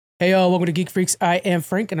Hey, y'all, welcome to Geek Freaks. I am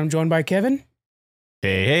Frank, and I'm joined by Kevin.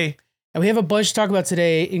 Hey. And we have a bunch to talk about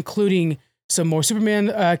today, including some more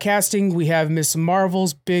Superman casting. We have Miss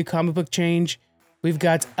Marvel's big comic book change. We've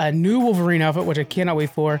got a new Wolverine outfit, which I cannot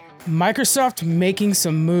wait for. Microsoft making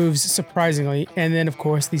some moves, surprisingly. And then, of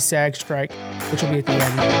course, the SAG strike, which will be at the end.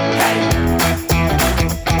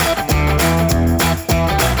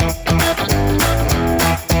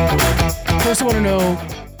 First, I want to know,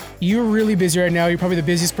 you're really busy right now. You're probably the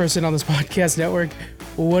busiest person on this podcast network.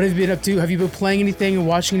 What have you been up to? Have you been playing anything and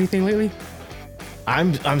watching anything lately?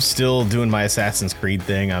 I'm still doing my Assassin's Creed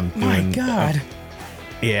thing. My God.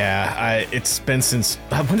 It's been since,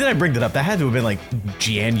 when did I bring that up? That had to have been like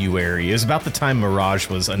January. It was about the time Mirage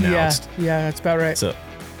was announced. Yeah, that's about right. So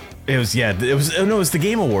it was the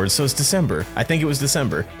Game Awards. So it's December. I think it was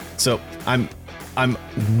December. So I'm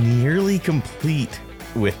nearly complete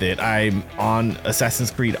with it. I'm on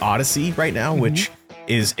Assassin's Creed Odyssey right now, which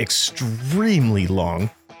is extremely long.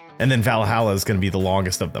 And then Valhalla is going to be the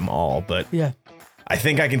longest of them all. But yeah, I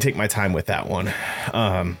think I can take my time with that one.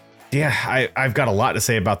 I've got a lot to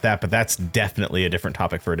say about that, but that's definitely a different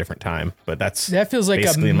topic for a different time. But that feels like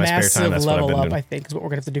a massive level up, I think, is what we're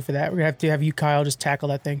going to have to do for that. We're going to have you, Kyle, just tackle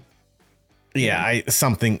that thing. Yeah,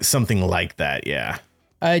 something like that, yeah.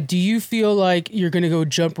 Do you feel like you're going to go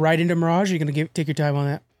jump right into Mirage, or are you going to take your time on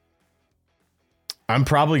that? I'm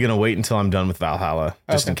probably going to wait until I'm done with Valhalla,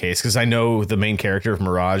 just in case, because I know the main character of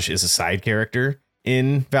Mirage is a side character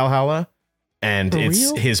in Valhalla, and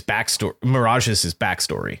his backstory. Mirage is his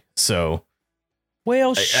backstory, so...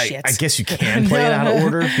 Well, shit. I guess you can play it out of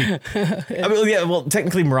order.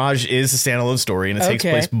 Technically Mirage is a standalone story, and it takes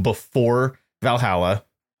place before Valhalla,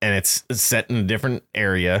 and it's set in a different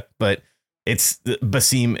area, but...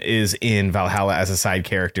 Basim is in Valhalla as a side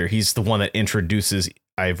character. He's the one that introduces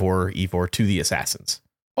Ivor to the assassins.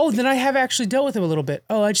 Oh, then I have actually dealt with him a little bit.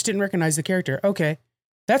 Oh, I just didn't recognize the character. Okay,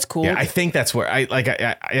 that's cool. Yeah, I think that's where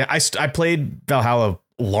I played Valhalla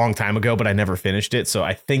a long time ago, but I never finished it. So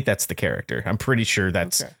I think that's the character. I'm pretty sure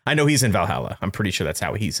that's. Okay. I know he's in Valhalla. I'm pretty sure that's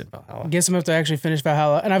how he's in Valhalla. I guess I'm gonna have to actually finish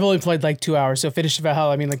Valhalla, and I've only played like 2 hours. So finish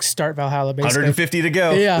Valhalla, I mean like start Valhalla. Basically, 150 to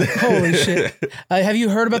go. Yeah, holy shit. Have you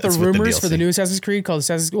heard about the rumors for the new Assassin's Creed called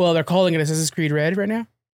Assassin's? Well, they're calling it Assassin's Creed Red right now.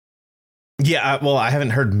 Yeah, I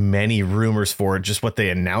haven't heard many rumors for it. Just what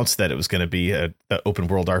they announced that it was going to be a open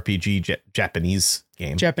world RPG Japanese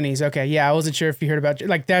game. Japanese, okay, yeah, I wasn't sure if you heard about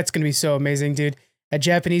like that's going to be so amazing, dude. A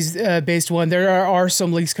Japanese based one. There are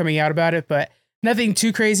some leaks coming out about it, but nothing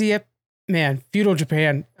too crazy yet. Man, feudal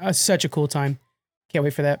Japan, such a cool time. Can't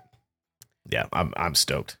wait for that. Yeah, I'm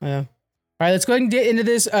stoked. All right, let's go ahead and get into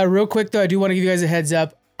this real quick, though. I do want to give you guys a heads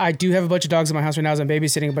up. I do have a bunch of dogs in my house right now as I'm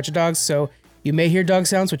babysitting a bunch of dogs, so you may hear dog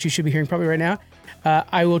sounds, which you should be hearing probably right now.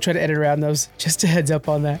 I will try to edit around those. Just a heads up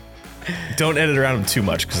on that. Don't edit around them too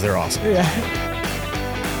much because they're awesome. Yeah.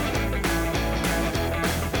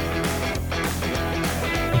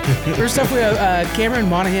 First up, we have Cameron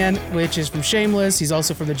Monaghan, which is from Shameless. He's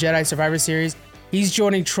also from the Jedi Survivor series. He's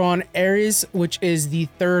joining Tron Ares, which is the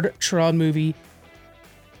third Tron movie.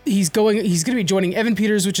 He's going to be joining Evan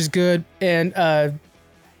Peters, which is good, and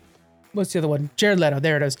what's the other one? Jared Leto.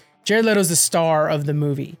 There it is. Jared Leto's the star of the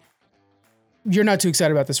movie. You're not too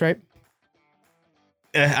excited about this, right?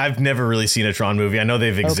 I've never really seen a Tron movie. I know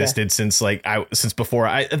they've existed since before.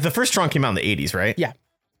 The first Tron came out in the 80s, right? Yeah.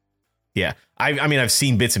 Yeah. I mean, I've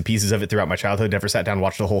seen bits and pieces of it throughout my childhood. Never sat down and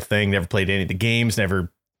watched the whole thing. Never played any of the games.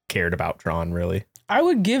 Never cared about Tron, really. I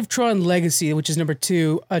would give Tron Legacy, which is number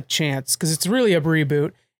 2, a chance because it's really a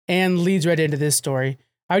reboot and leads right into this story.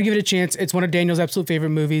 I would give it a chance. It's one of Daniel's absolute favorite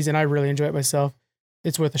movies, and I really enjoy it myself.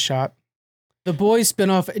 It's worth a shot. The Boys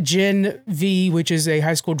spinoff Gen V, which is a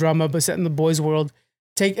high school drama but set in the boys' world,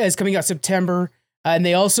 is coming out September. And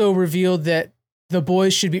they also revealed that The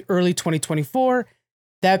Boys should be early 2024.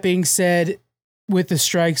 That being said, with the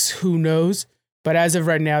strikes, who knows? But as of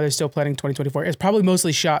right now, they're still planning 2024. It's probably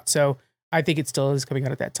mostly shot, so I think it still is coming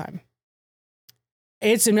out at that time.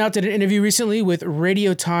 Anson Mount did an interview recently with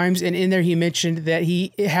Radio Times, and in there he mentioned that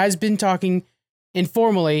he has been talking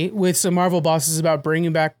informally with some Marvel bosses about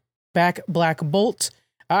bringing back Black Bolt.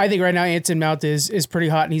 I think right now Anson Mount is pretty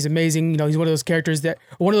hot, and he's amazing. You know, he's one of those actors that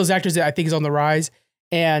I think is on the rise,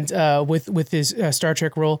 and with his Star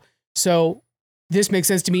Trek role. So this makes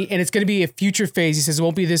sense to me, and it's going to be a future phase. He says it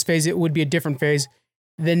won't be this phase; it would be a different phase.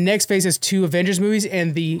 The next phase has 2 Avengers movies,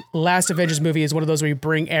 and the last Avengers movie is one of those where you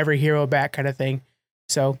bring every hero back, kind of thing.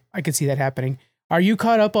 So I could see that happening. Are you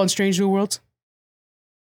caught up on Strange New Worlds?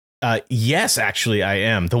 Yes, actually, I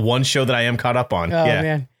am. The one show that I am caught up on. Oh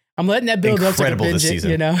man, I'm letting that build up to this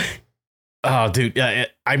season. You know. Oh, dude,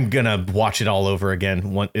 I'm gonna watch it all over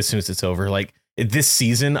again as soon as it's over. Like this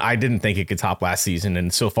season, I didn't think it could top last season.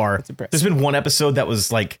 And so far, there's been one episode that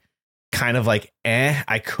was like kind of like,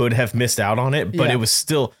 I could have missed out on it, but it was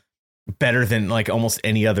still better than like almost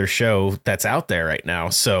any other show that's out there right now.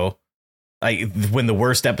 So like when the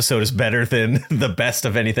worst episode is better than the best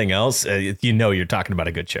of anything else, you're talking about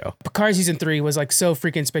a good show. Picard season 3 was like so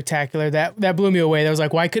freaking spectacular. That blew me away. That was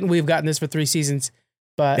like, why couldn't we have gotten this for 3 seasons?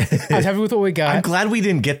 But I was happy with what we got. I'm glad we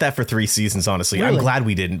didn't get that for 3 seasons, honestly. Really? I'm glad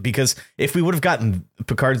we didn't, because if we would have gotten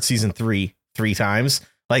Picard season 3 times,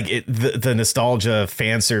 like the nostalgia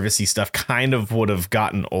fan servicey stuff kind of would have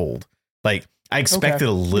gotten old. Like I expected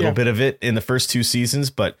a little bit of it in the first 2 seasons,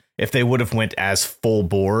 but if they would have went as full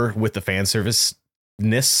bore with the fan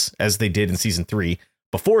service-ness as they did in season 3,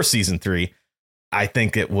 before season 3, I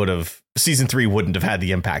think season 3 wouldn't have had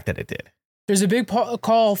the impact that it did. There's a big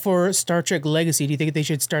call for Star Trek Legacy. Do you think they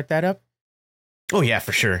should start that up? Oh yeah,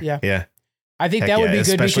 for sure. Yeah. I think that would be good,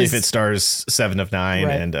 especially if it stars 7 of 9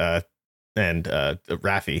 and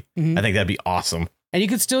Raffi. Mm-hmm. I think that'd be awesome. And you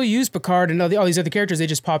could still use Picard and all these other characters. They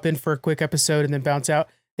just pop in for a quick episode and then bounce out.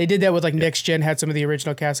 They did that with like Next Gen, had some of the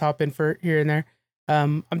original cast hop in for here and there.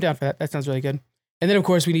 I'm down for that. That sounds really good. And then of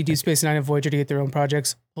course we need Deep Space Nine and Voyager to get their own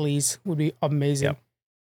projects. Please, would be amazing.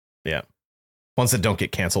 Yeah. Ones that don't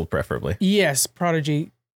get canceled, preferably. Yes,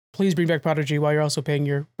 Prodigy. Please bring back Prodigy while you're also paying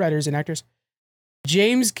your writers and actors.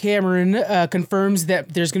 James Cameron confirms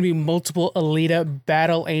that there's going to be multiple Alita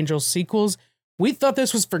Battle Angel sequels. We thought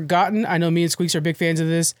this was forgotten. I know me and Squeaks are big fans of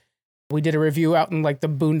this. We did a review out in like the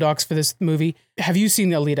boondocks for this movie. Have you seen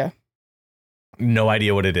Alita? No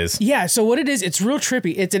idea what it is. Yeah, so what it is, it's real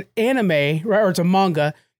trippy. It's an anime, right, or it's a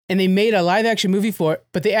manga, and they made a live action movie for it,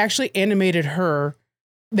 but they actually animated her.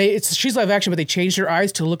 She's live action, but they changed her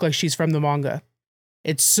eyes to look like she's from the manga.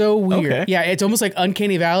 It's so weird. Okay. Yeah, it's almost like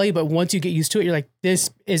Uncanny Valley, but once you get used to it, you're like, this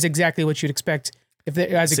is exactly what you'd expect as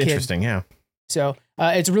a kid. Interesting, yeah. So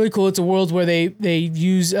it's really cool. It's a world where they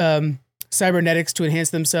use cybernetics to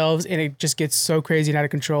enhance themselves, and it just gets so crazy and out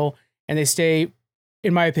of control. And they stay,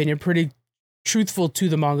 in my opinion, pretty truthful to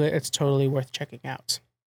the manga. It's totally worth checking out.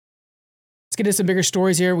 Let's get into some bigger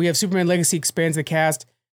stories here. We have Superman Legacy expands the cast.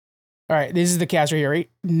 All right, this is the cast right here, right?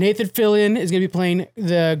 Nathan Fillion is going to be playing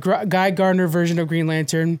the Guy Garner version of Green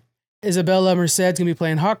Lantern. Isabela Merced is going to be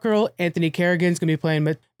playing Hawkgirl. Anthony Carrigan is going to be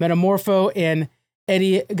playing Metamorpho. And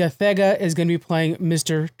Edi Gathegi is going to be playing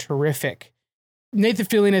Mr. Terrific. Nathan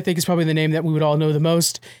Fillion, I think, is probably the name that we would all know the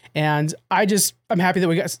most. And I'm happy that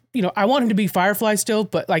we got, I want him to be Firefly still,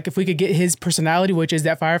 but like if we could get his personality, which is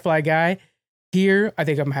that Firefly guy here, I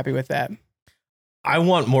think I'm happy with that. I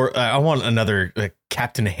want more. I want another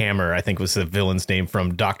Captain Hammer. I think was the villain's name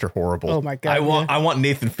from Dr. Horrible. Oh my God. I want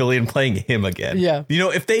Nathan Fillion playing him again. Yeah.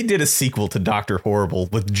 If they did a sequel to Dr. Horrible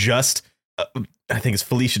with just, I think it's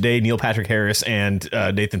Felicia Day, Neil Patrick Harris, and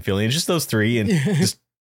Nathan Fillion, just those 3, and just,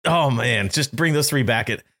 oh man, just bring those 3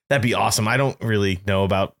 back. That'd be awesome. I don't really know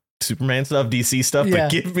about Superman stuff, DC stuff,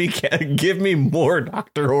 but give me more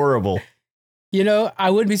Dr. Horrible. I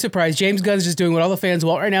wouldn't be surprised. James Gunn's just doing what all the fans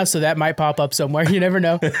want right now, so that might pop up somewhere. You never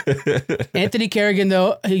know. Anthony Carrigan,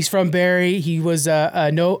 though, he's from Barry. He was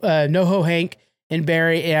NoHo Hank in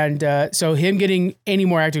Barry, and so him getting any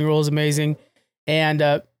more acting role is amazing.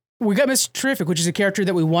 And we got Mr. Terrific, which is a character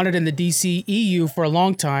that we wanted in the DC EU for a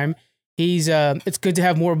long time. It's good to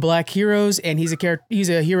have more black heroes, and he's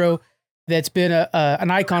a hero that's been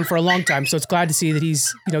an icon for a long time. So it's glad to see that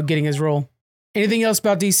he's getting his role. Anything else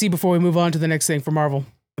about DC before we move on to the next thing for Marvel?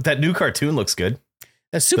 That new cartoon looks good.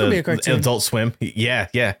 A Superman cartoon. Adult Swim. Yeah.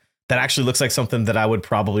 That actually looks like something that I would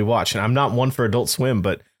probably watch. And I'm not one for Adult Swim,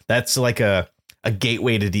 but that's like a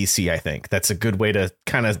gateway to DC, I think. That's a good way to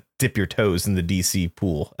kind of dip your toes in the DC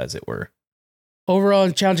pool, as it were. Overall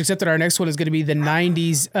challenge accepted. Our next one is going to be the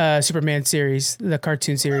 90s Superman series, the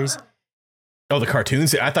cartoon series. Oh, the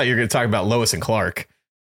cartoons? I thought you were going to talk about Lois and Clark.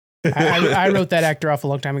 I wrote that actor off a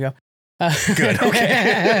long time ago. Good.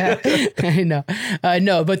 Okay.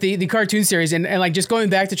 No, but the cartoon series and like just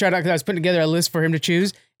going back to try to, because I was putting together a list for him to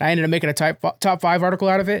choose. I ended up making a top 5 article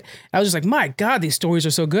out of it. I was just like, my God, these stories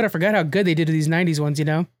are so good. I forgot how good they did to these 90s ones,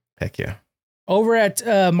 Heck yeah. Over at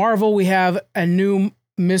Marvel, we have a new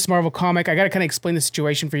Miss Marvel comic. I got to kind of explain the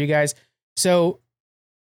situation for you guys. So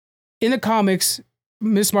in the comics,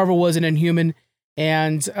 Miss Marvel was an Inhuman,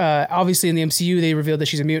 and obviously in the MCU, they revealed that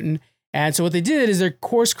she's a mutant. And so what they did is they're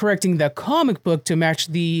course correcting the comic book to match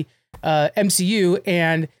the MCU,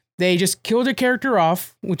 and they just killed her character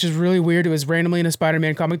off, which is really weird. It was randomly in a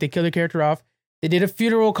Spider-Man comic. They killed her character off. They did a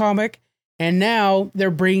funeral comic, and now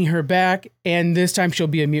they're bringing her back, and this time she'll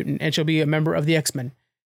be a mutant, and she'll be a member of the X-Men.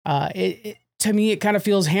 To me, it kind of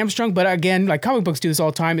feels hamstrung, but again, like comic books do this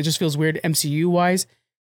all the time. It just feels weird MCU-wise.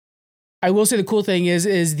 I will say the cool thing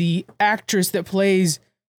is the actress that plays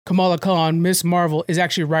Kamala Khan, Miss Marvel, is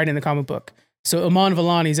actually writing the comic book. So Iman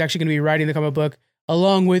Vellani is actually going to be writing the comic book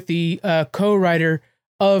along with the co-writer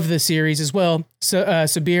of the series as well,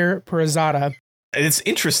 Sabir Pirzada. It's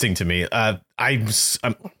interesting to me.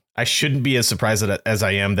 I shouldn't be as surprised as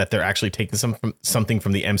I am that they're actually taking something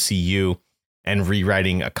from the MCU and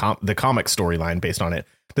rewriting the comic storyline based on it.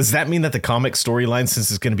 Does that mean that the comic storyline,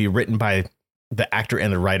 since it's going to be written by the actor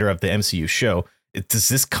and the writer of the MCU show, does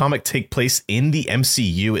this comic take place in the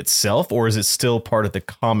MCU itself, or is it still part of the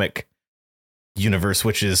comic universe,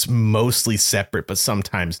 which is mostly separate, but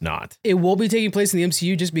sometimes not? It will be taking place in the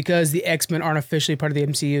MCU just because the X-Men aren't officially part of the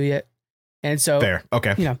MCU yet. And so, fair.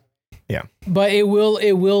 Okay. Yeah. But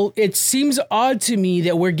it seems odd to me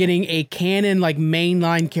that we're getting a canon, like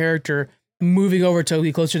mainline character moving over to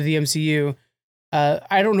be closer to the MCU.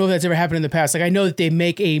 I don't know if that's ever happened in the past. Like, I know that they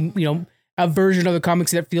make a version of the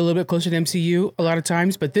comics that feel a little bit closer to the MCU a lot of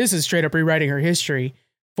times, but this is straight up rewriting her history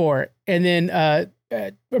for it. And then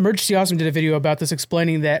Emergency Awesome did a video about this,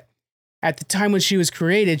 explaining that at the time when she was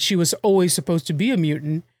created, she was always supposed to be a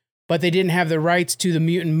mutant, but they didn't have the rights to the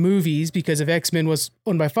mutant movies because of X-Men was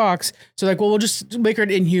owned by Fox. So like, well, we'll just make her an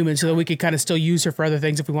Inhuman so that we could kind of still use her for other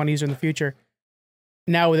things if we want to use her in the future.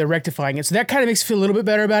 Now they're rectifying it. So that kind of makes me feel a little bit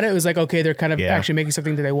better about it. It was like, okay, they're kind of actually making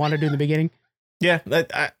something that they want to do in the beginning. Yeah,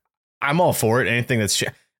 I'm all for it. Anything that's...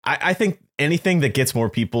 I think anything that gets more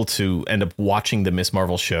people to end up watching the Miss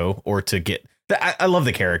Marvel show, or to get... I love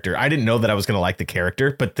the character. I didn't know that I was going to like the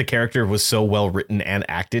character, but the character was so well written and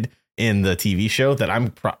acted in the TV show that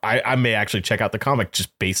I may actually check out the comic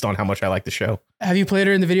just based on how much I like the show. Have you played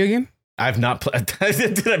her in the video game? I've not played.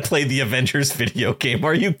 Did I play the Avengers video game?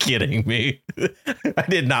 Are you kidding me? I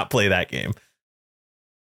did not play that game.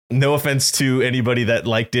 No offense to anybody that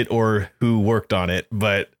liked it or who worked on it,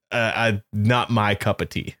 but not my cup of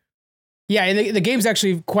tea. Yeah, and the game's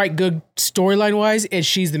actually quite good storyline wise, and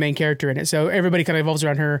she's the main character in it. So everybody kind of evolves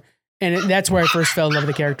around her, and that's where I first fell in love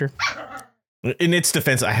with the character. In its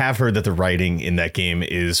defense, I have heard that the writing in that game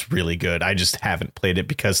is really good. I just haven't played it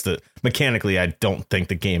because mechanically, I don't think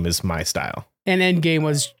the game is my style. And Endgame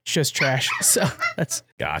was just trash. So that's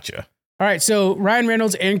gotcha. All right. So Ryan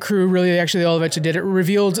Reynolds and crew they all eventually did it.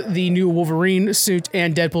 Revealed the new Wolverine suit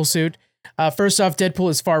and Deadpool suit. First off,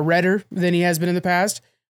 Deadpool is far redder than he has been in the past.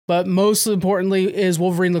 But most importantly is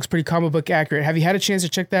Wolverine looks pretty comic book accurate. Have you had a chance to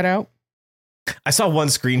check that out? I saw one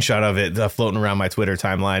screenshot of it floating around my Twitter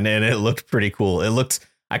timeline, and it looked pretty cool.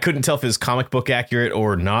 I couldn't tell if it was comic book accurate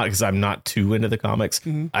or not, because I'm not too into the comics.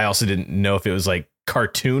 Mm-hmm. I also didn't know if it was like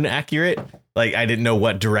cartoon accurate. Like, I didn't know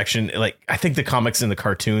what direction. Like, I think the comics and the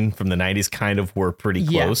cartoon from the 90s kind of were pretty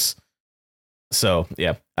close. So,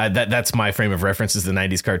 yeah, that's my frame of reference, is the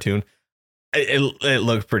 90s cartoon. It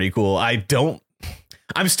looked pretty cool.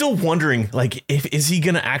 I'm still wondering, like, is he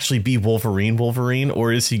going to actually be Wolverine,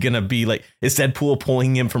 or is he going to be like, is Deadpool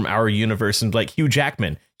pulling him from our universe and like, Hugh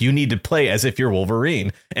Jackman, you need to play as if you're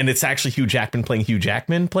Wolverine. And it's actually Hugh Jackman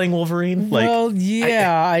playing Wolverine. Like, well,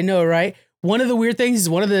 yeah, I know, right? One of the weird things is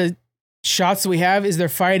one of the shots that we have is they're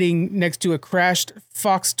fighting next to a crashed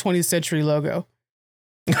Fox 20th Century logo.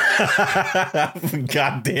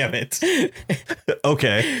 God damn it.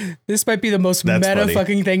 Okay. This might be the most meta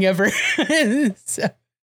fucking thing ever. So.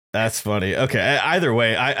 That's funny. Okay. Either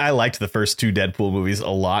way, I liked the first two Deadpool movies a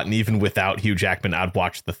lot, and even without Hugh Jackman, I'd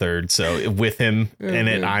watch the third. So with him in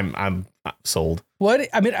it, I'm sold. What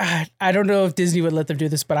I mean, I don't know if Disney would let them do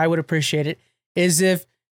this, but I would appreciate it. Is if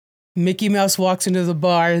Mickey Mouse walks into the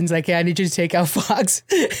bar and is like, "Hey, I need you to take out Fox,"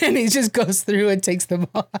 and he just goes through and takes them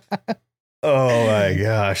off. Oh my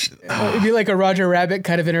gosh. It'd be like a Roger Rabbit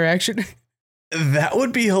kind of interaction. That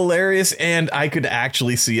would be hilarious, and I could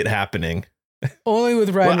actually see it happening. Only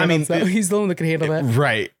with Ryan Reynolds, though. He's the one that can handle that.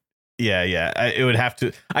 Right. Yeah. It would have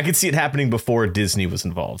to. I could see it happening before Disney was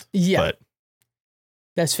involved. Yeah. But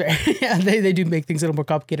that's fair. Yeah, they do make things a little more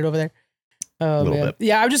complicated over there. Oh, man. Bit.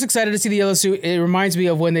 Yeah, I'm just excited to see the yellow suit. It reminds me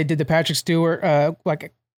of when they did the Patrick Stewart,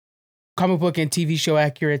 like comic book and TV show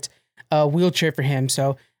accurate wheelchair for him.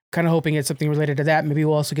 So kind of hoping it's something related to that. Maybe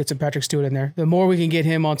we'll also get some Patrick Stewart in there. The more we can get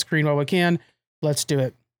him on screen while we can, let's do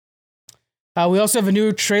it. We also have a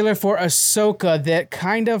new trailer for Ahsoka that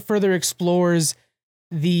kind of further explores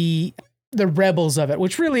the Rebels of it,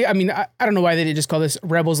 which really, I mean, I don't know why they didn't just call this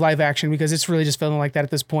Rebels live action, because it's really just feeling like that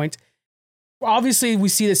at this point. Obviously, we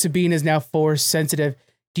see that Sabine is now Force sensitive.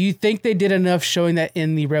 Do you think they did enough showing that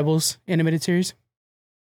in the Rebels animated series?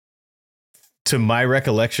 To my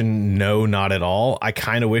recollection, no, not at all. I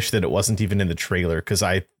kind of wish that it wasn't even in the trailer, because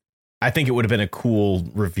I think it would have been a cool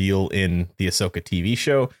reveal in the Ahsoka TV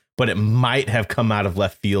show, but it might have come out of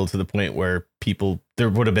left field to the point where there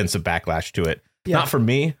would have been some backlash to it. Yeah. Not for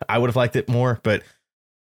me. I would have liked it more, but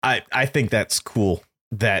I think that's cool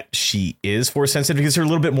that she is force sensitive because there's a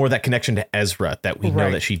little bit more of that connection to Ezra that we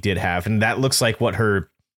know that she did have. And that looks like what her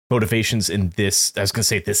motivations in this, I was going to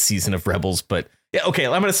say this season of Rebels, but yeah, okay,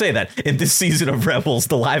 I'm going to say that in this season of Rebels,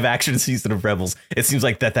 the live action season of Rebels, it seems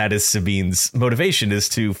like that is Sabine's motivation, is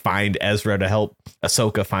to find Ezra, to help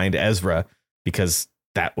Ahsoka find Ezra, because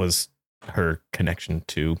that was her connection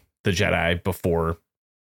to the Jedi before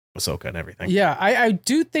Ahsoka and everything. Yeah, I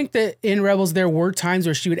do think that in Rebels, there were times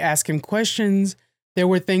where she would ask him questions. There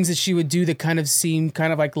were things that she would do that kind of seemed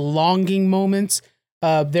kind of like longing moments.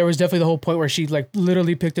 There was definitely the whole point where she like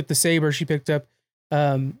literally picked up the saber. She picked up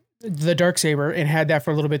the dark saber and had that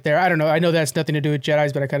for a little bit there. I don't know. I know that's nothing to do with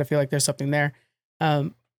Jedis, but I kind of feel like there's something there.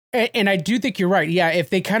 And I do think you're right. Yeah, if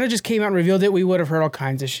they kind of just came out and revealed it, we would have heard all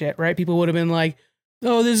kinds of shit, right? People would have been like,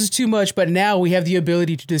 oh, this is too much. But now we have the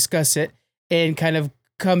ability to discuss it and kind of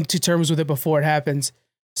come to terms with it before it happens.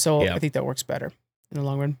 So I think that works better in the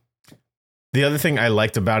long run. The other thing I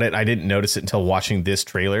liked about it, I didn't notice it until watching this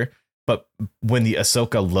trailer, but when the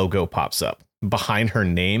Ahsoka logo pops up, behind her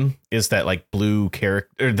name is that like blue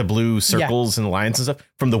character, or the blue circles and lines and stuff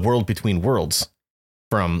from the World Between Worlds.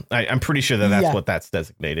 I'm pretty sure that's what that's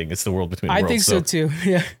designating. It's the World Between Worlds. I think so too.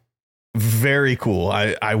 Yeah. Very cool.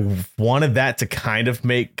 I wanted that to kind of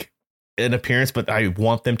make an appearance, but I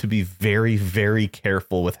want them to be very, very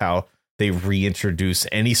careful with how they reintroduce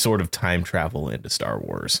any sort of time travel into Star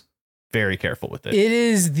Wars. Very careful with it. It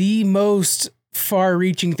is the most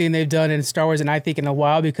far-reaching thing they've done in Star Wars, and I think in a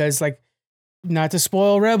while, because like, not to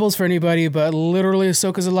spoil Rebels for anybody, but literally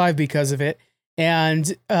Ahsoka's alive because of it.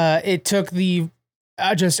 And it took the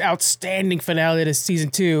just outstanding finale to season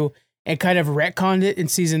 2 and kind of retconned it in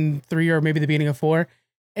season 3 or maybe the beginning of 4.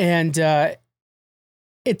 And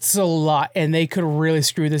it's a lot, and they could really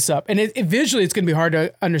screw this up. And visually, it's going to be hard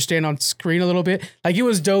to understand on screen a little bit. Like, it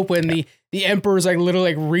was dope when the Emperor's like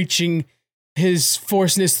literally like reaching his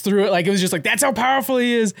forceness through it. Like, it was just like, that's how powerful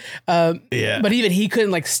he is. But even he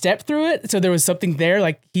couldn't like step through it. So there was something there.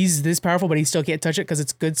 Like, he's this powerful, but he still can't touch it because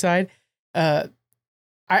it's good side. I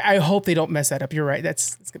hope they don't mess that up. You're right.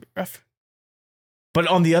 It's going to be rough. But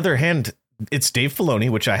on the other hand, it's Dave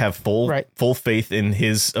Filoni, which I have full faith in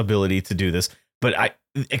his ability to do this. But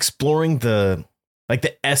exploring the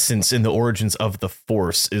essence and the origins of the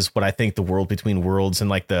Force is what I think the World Between Worlds and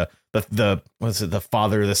like the what's it, the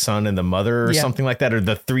father, the son, and the mother or something like that, or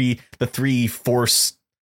the three Force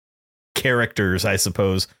characters, I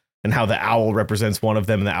suppose, and how the owl represents one of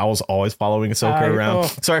them, and the owl's always following Ahsoka around.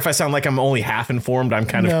 Sorry if I sound like I'm only half informed. I'm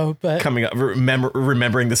kind of coming up,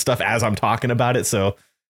 remembering the stuff as I'm talking about it. So,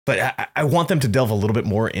 but I want them to delve a little bit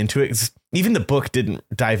more into it. Even the book didn't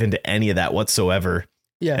dive into any of that whatsoever.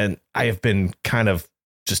 Yeah. And I have been kind of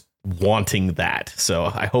just wanting that. So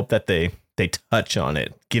I hope that they touch on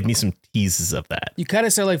it. Give me some teases of that. You kind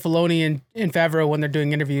of sound like Filoni and Favreau when they're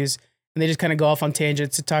doing interviews, and they just kind of go off on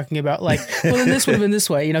tangents to talking about like, well, then this would have been this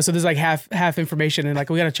way, so there's like half information, and like,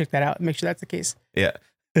 we got to check that out and make sure that's the case. Yeah.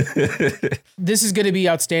 This is going to be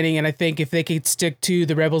outstanding. And I think if they could stick to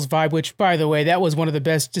the Rebels vibe, which by the way, that was one of the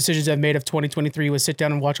best decisions I've made of 2023, was sit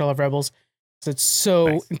down and watch all of Rebels. So it's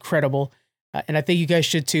so incredible. And I think you guys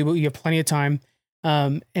should too, but you have plenty of time.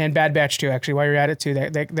 And Bad Batch too, actually, while you're at it too,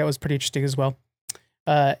 that was pretty interesting as well.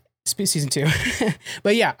 Season 2.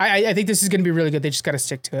 But yeah, I think this is going to be really good. They just got to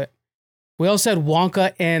stick to it. We also had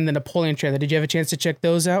Wonka and the Napoleon trailer. Did you have a chance to check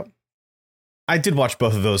those out? I did watch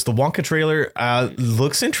both of those. The Wonka trailer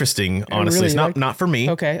looks interesting. Honestly, really, it's not for me.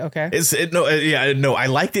 Okay. I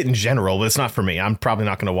liked it in general, but it's not for me. I'm probably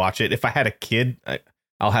not going to watch it. If I had a kid,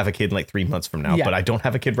 I'll have a kid in like 3 months from now. Yeah. But I don't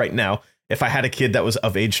have a kid right now. If I had a kid that was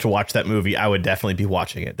of age to watch that movie, I would definitely be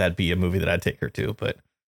watching it. That'd be a movie that I'd take her to. But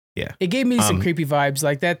yeah, it gave me some creepy vibes.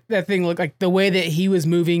 Like that thing looked like the way that he was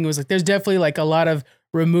moving was like, there's definitely like a lot of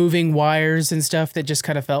removing wires and stuff that just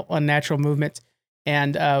kind of felt unnatural movement.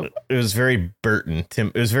 And it was very Burton.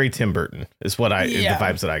 It was very Tim Burton is what the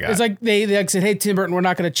vibes that I got. It's like they like said, hey, Tim Burton, we're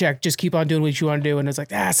not going to check. Just keep on doing what you want to do. And it's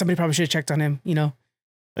like, somebody probably should have checked on him,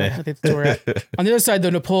 I think that's where we're at. On the other side,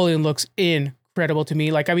 though, Napoleon looks incredible to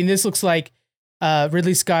me. Like, I mean, this looks like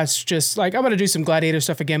Ridley Scott's just like, I'm going to do some Gladiator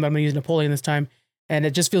stuff again, but I'm going to use Napoleon this time. And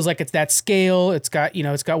it just feels like it's that scale. It's got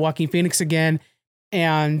Joaquin Phoenix again.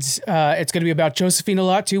 And it's going to be about Josephine a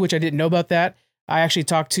lot too, which I didn't know about that. I actually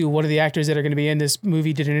talked to one of the actors that are going to be in this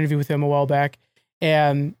movie, did an interview with him a while back.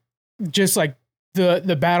 And just like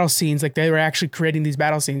the battle scenes, like they were actually creating these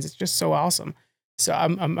battle scenes. It's just so awesome. So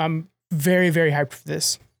I'm very, very hyped for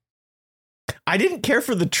this. I didn't care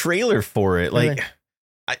for the trailer for it. Like,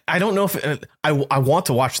 I don't know if I want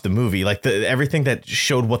to watch the movie. Like everything that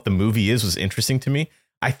showed what the movie is was interesting to me.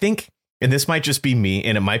 I think, and this might just be me,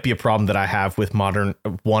 and it might be a problem that I have with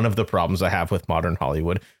one of the problems I have with modern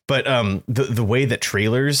Hollywood. But the way that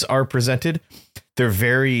trailers are presented, they're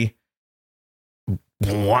very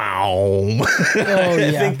wow. Oh, yeah.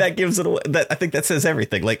 I think that gives it away. I think that says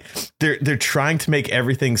everything. Like they're trying to make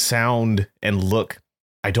everything sound and look.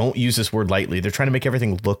 I don't use this word lightly. They're trying to make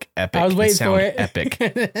everything look epic. I was waiting sound for it. Epic.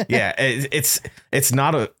 Yeah, it's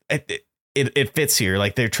not it fits here.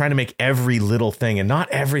 Like they're trying to make every little thing, and not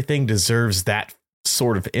everything deserves that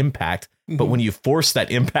sort of impact. Mm-hmm. But when you force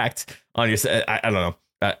that impact on yourself, I don't know.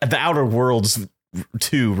 The Outer Worlds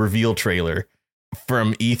 2 reveal trailer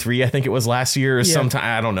from E3, I think it was last year or sometime.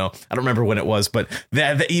 I don't know. I don't remember when it was, but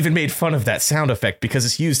that even made fun of that sound effect because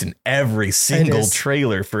it's used in every single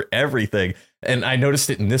trailer for everything. And I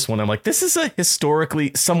noticed it in this one. I'm like, this is a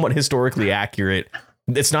somewhat historically accurate.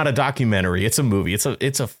 It's not a documentary. It's a movie.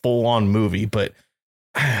 It's a full on movie. But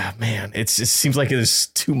man, it just seems like there's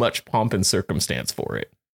too much pomp and circumstance for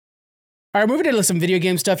it. All right, moving into some video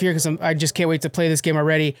game stuff here because I just can't wait to play this game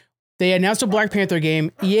already. They announced a Black Panther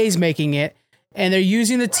game. EA's making it. And they're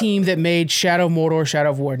using the team that made Shadow of Mordor, Shadow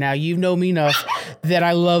of War. Now, you know me enough that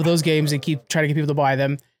I love those games and keep trying to get people to buy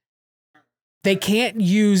them. They can't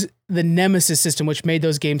use the Nemesis system, which made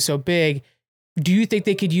those games so big. Do you think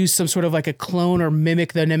they could use some sort of like a clone or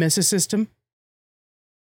mimic the Nemesis system?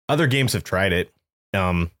 Other games have tried it.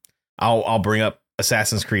 I'll bring up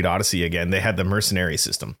Assassin's Creed Odyssey again. They had the mercenary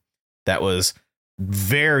system. That was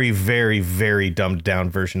very, very, very dumbed down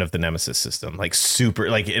version of the Nemesis system. Like super,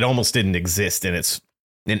 like it almost didn't exist in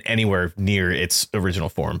anywhere near its original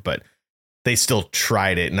form, but they still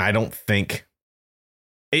tried it. And I don't think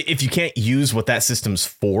if you can't use what that system's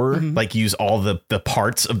for, like use all the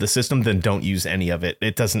parts of the system, then don't use any of it.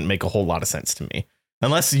 It doesn't make a whole lot of sense to me.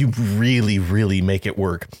 Unless you really, really make it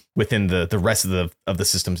work within the rest of the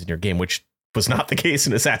systems in your game, which was not the case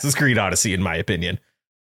in Assassin's Creed Odyssey, in my opinion.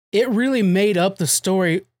 It really made up the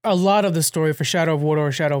story, a lot of the story for Shadow of War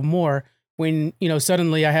or Shadow of More, when,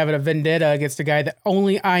 suddenly I have a vendetta against a guy that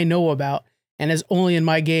only I know about and is only in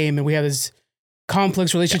my game. And we have this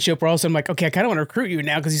complex relationship where also I'm like, okay, I kind of want to recruit you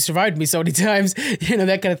now because you survived me so many times.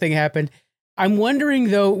 That kind of thing happened. I'm wondering,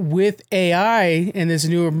 though, with AI and this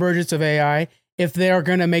new emergence of AI, if they are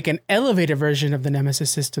going to make an elevated version of the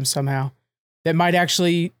Nemesis system somehow that might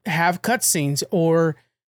actually have cutscenes or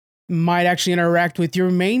might actually interact with your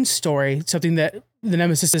main story, something that the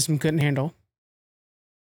Nemesis system couldn't handle.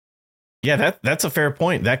 Yeah, that's a fair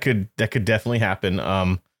point. That could definitely happen.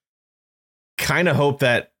 Kind of hope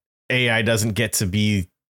that AI doesn't get to be,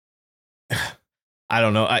 I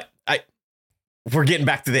don't know. We're getting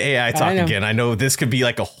back to the AI talk again. I know this could be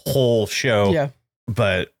like a whole show,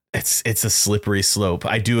 but it's a slippery slope.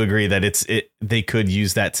 I do agree that they could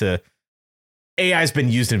use that to. AI has been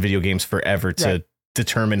used in video games forever to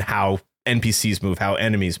determine how NPCs move, how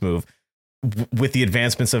enemies move. With the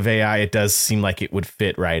advancements of AI, it does seem like it would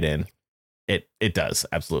fit right in. It does,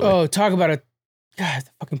 absolutely. Oh, talk about God, the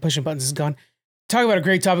fucking pushing buttons is gone. Talk about a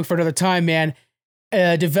great topic for another time, man.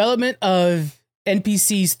 Development of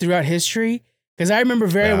NPCs throughout history. Because I remember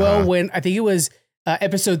very well when I think it was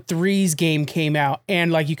episode 3's game came out,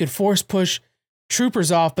 and like you could force push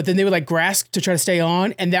troopers off, but then they would like grasp to try to stay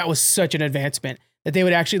on, and that was such an advancement that they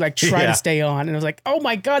would actually like try to stay on. And I was like, oh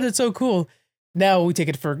my God, that's so cool. Now we take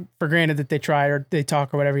it for granted that they try or they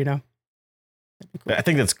talk or whatever, Cool. I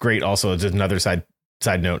think that's great. Also, just another side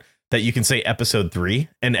note that you can say episode 3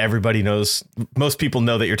 and everybody knows, most people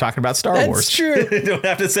know that you're talking about Star Wars. That's true. You don't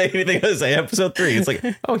have to say anything to say episode 3. It's like,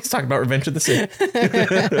 oh, he's talking about Revenge of the Sith.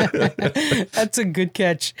 That's a good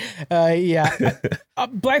catch.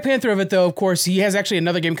 Black Panther of it, though, of course, he has actually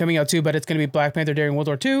another game coming out too, but it's going to be Black Panther during World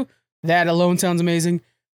War II. That alone sounds amazing.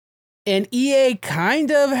 And EA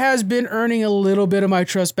kind of has been earning a little bit of my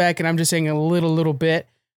trust back, and I'm just saying a little bit,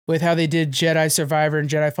 with how they did Jedi Survivor and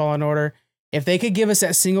Jedi Fallen Order. If they could give us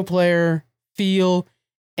that single player feel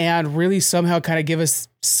and really somehow kind of give us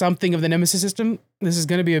something of the Nemesis system, this is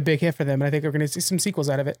going to be a big hit for them. And I think we're going to see some sequels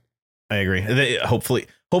out of it. I agree.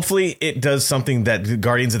 Hopefully it does something that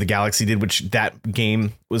Guardians of the Galaxy did, which that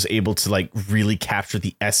game was able to like really capture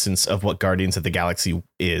the essence of what Guardians of the Galaxy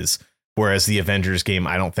is. Whereas the Avengers game,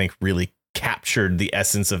 I don't think really captured the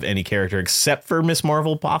essence of any character except for Miss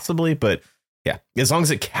Marvel, possibly. But yeah, as long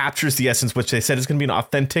as it captures the essence, which they said is going to be an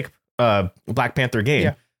authentic Black Panther game.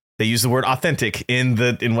 Yeah. They use the word authentic in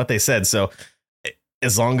what they said. So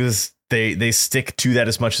as long as they stick to that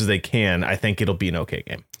as much as they can, I think it'll be an okay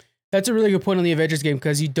game. That's a really good point on the Avengers game,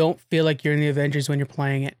 because you don't feel like you're in the Avengers when you're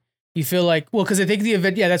playing it. You feel like, well, because I think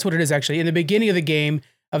that's what it is actually. In the beginning of the game,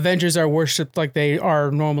 Avengers are worshipped like they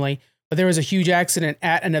are normally. But there was a huge accident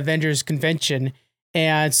at an Avengers convention,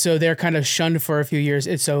 and so they're kind of shunned for a few years.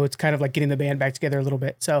 And so it's kind of like getting the band back together a little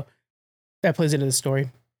bit. So that plays into the story.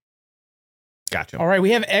 Gotcha. All right,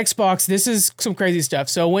 we have Xbox. This is some crazy stuff.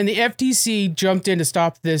 So when the FTC jumped in to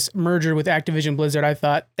stop this merger with Activision Blizzard, I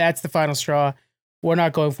thought that's the final straw. We're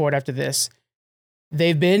not going forward after this.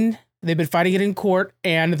 They've been fighting it in court,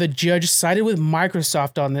 and the judge sided with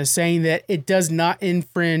Microsoft on this, saying that it does not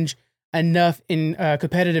infringe enough in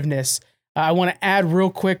competitiveness. I want to add real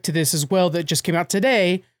quick to this as well that just came out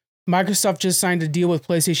today. Microsoft just signed a deal with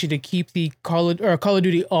PlayStation to keep the Call of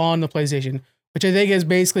Duty on the PlayStation, which I think is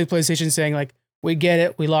basically PlayStation saying like, we get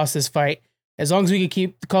it, we lost this fight. As long as we can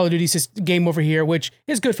keep the Call of Duty game over here, which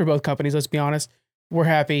is good for both companies, let's be honest, we're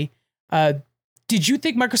happy. Did you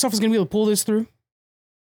think Microsoft was going to be able to pull this through?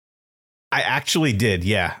 I actually did.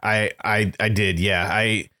 Yeah, I did. Yeah,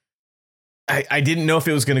 I didn't know if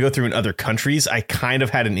it was going to go through in other countries. I kind of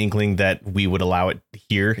had an inkling that we would allow it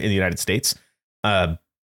here in the United States.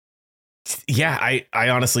 Yeah, I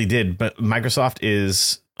honestly did. But Microsoft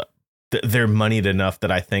is they're moneyed enough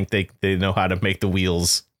that I think they know how to make the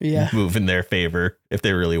wheels move in their favor if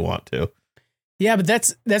they really want to. Yeah, but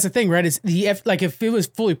that's the thing, right? It's like if it was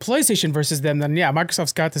fully PlayStation versus them, then yeah,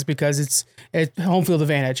 Microsoft's got this because it's home field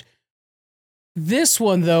advantage. This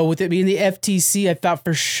one, though, with it being the FTC, I thought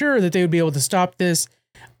for sure that they would be able to stop this.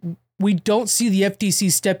 We don't see the FTC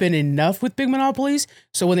step in enough with big monopolies.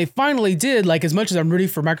 So when they finally did, like as much as I'm rooting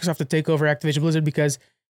for Microsoft to take over Activision Blizzard because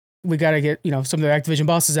we got to get, some of the Activision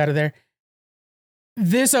bosses out of there.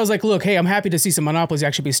 This, I was like, look, hey, I'm happy to see some monopolies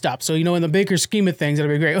actually be stopped. So, in the bigger scheme of things, it'll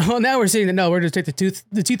be great. Well, now we're seeing that, no, we're going to take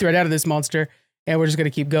the teeth right out of this monster and we're just going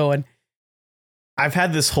to keep going. I've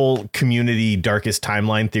had this whole community darkest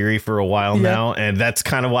timeline theory for a while now, and that's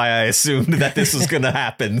kind of why I assumed that this was going to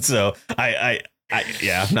happen. So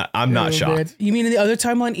I'm not shocked. Man. You mean in the other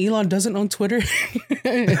timeline, Elon doesn't own Twitter?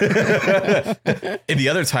 In the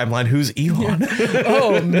other timeline, who's Elon? Yeah.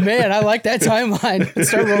 Oh man, I like that timeline.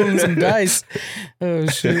 Start rolling some dice. Oh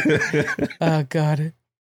shoot. Oh god.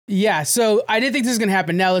 Yeah. So I didn't think this was going to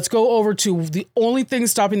happen. Now let's go over to the only thing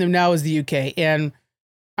stopping them now is the UK. And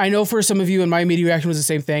I know for some of you, and my immediate reaction was the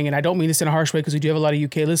same thing. And I don't mean this in a harsh way because we do have a lot of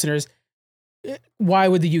UK listeners. Why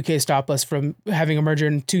would the UK stop us from having a merger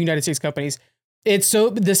in two United States companies? It's so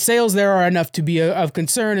the sales there are enough to be of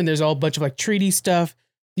concern, and there's all a bunch of like treaty stuff.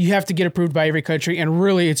 You have to get approved by every country, and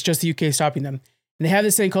really it's just the UK stopping them. And they have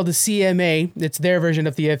this thing called the CMA. It's their version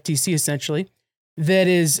of the FTC essentially that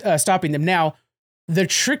is stopping them. Now, the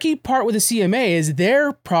tricky part with the CMA is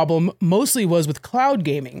their problem mostly was with cloud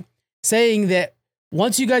gaming, saying that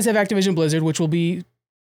once you guys have Activision Blizzard, which will be,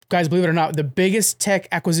 guys, believe it or not, the biggest tech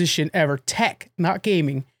acquisition ever, tech, not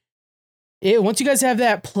gaming. Once you guys have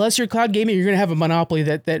that, plus your cloud gaming, you're going to have a monopoly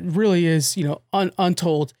that really is,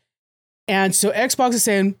 untold. And so Xbox is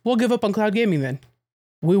saying, we'll give up on cloud gaming then.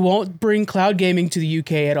 We won't bring cloud gaming to the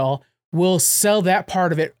UK at all. We'll sell that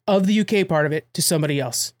part of it, of the UK part of it, to somebody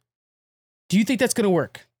else. Do you think that's going to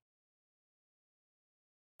work?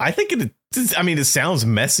 I think it sounds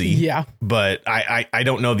messy. Yeah. But I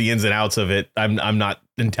don't know the ins and outs of it. I'm not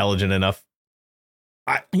intelligent enough.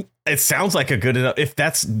 It sounds like a good enough. If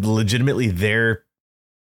that's legitimately their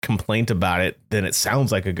complaint about it, then it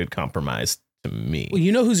sounds like a good compromise to me. Well,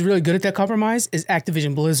 you know who's really good at that compromise is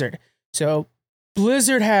Activision Blizzard. So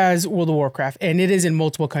Blizzard has World of Warcraft, and it is in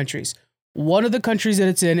multiple countries. One of the countries that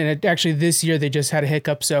it's in, and actually this year they just had a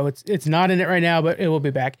hiccup, so it's not in it right now, but it will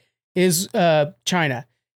be back, is China.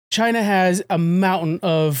 China has a mountain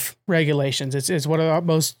of regulations. It's one of the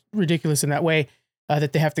most ridiculous in that way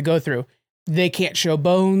that they have to go through. They can't show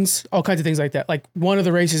bones, all kinds of things like that. Like one of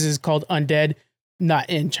the races is called Undead, not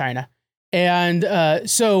in China. And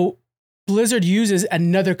so Blizzard uses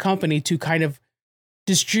another company to kind of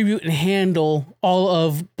distribute and handle all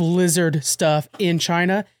of Blizzard stuff in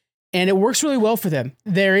China. And it works really well for them.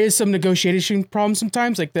 There is some negotiation problems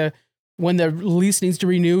sometimes, like when the lease needs to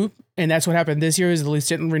renew. And that's what happened this year is the lease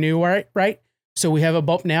didn't renew, right? So we have a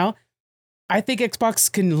bump now. I think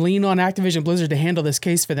Xbox can lean on Activision Blizzard to handle this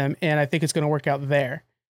case for them, and I think it's going to work out there.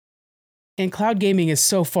 And cloud gaming is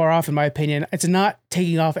so far off, in my opinion. It's not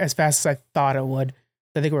taking off as fast as I thought it would.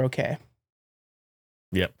 I think we're okay.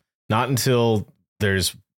 Yep. Not until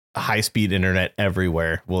there's high-speed internet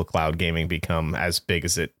everywhere will cloud gaming become as big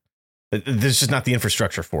as it. There's just not the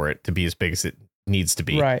infrastructure for it to be as big as it needs to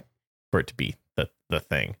be. Right. For it to be the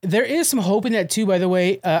thing. There is some hope in that, too, by the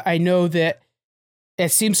way. I know that it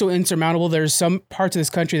seems so insurmountable. There's some parts of this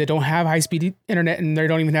country that don't have high-speed internet, and they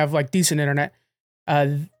don't even have like decent internet.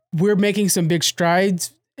 We're making some big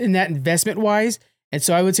strides in that investment-wise, And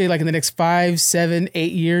so I would say like in the next 5, 7,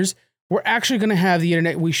 8 years, we're actually going to have the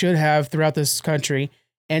internet we should have throughout this country.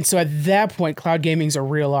 And so at that point, cloud gaming is a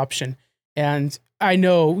real option. And I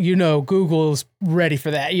know, Google's ready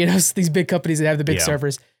for that. These big companies that have the big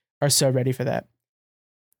servers are so ready for that.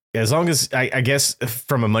 As long as, I guess,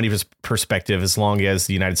 from a money perspective, as long as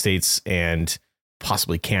the United States and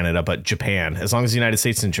possibly Canada, but Japan, as long as the United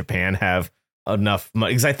States and Japan have enough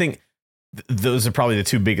money, because I think those are probably the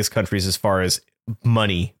two biggest countries as far as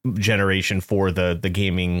money generation for the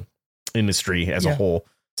gaming industry as a whole.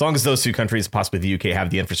 As long as those two countries, possibly the UK, have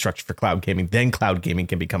the infrastructure for cloud gaming, then cloud gaming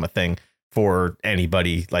can become a thing for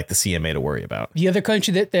anybody like the CMA to worry about. The other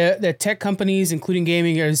country that the tech companies, including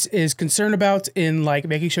gaming, is concerned about in like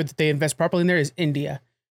making sure that they invest properly in there is India.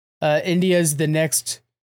 India is the next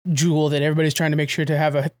jewel that everybody's trying to make sure to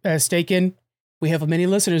have a stake in. We have many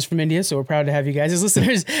listeners from India, so we're proud to have you guys as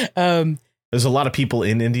listeners. There's a lot of people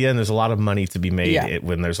in India, and there's a lot of money to be made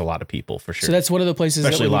when there's a lot of people, for sure. So that's one of the places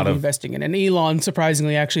especially that we're investing in. And Elon,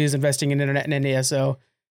 surprisingly, actually is investing in internet in India. So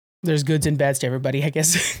there's goods and bads to everybody, I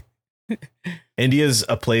guess. India's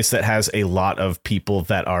a place that has a lot of people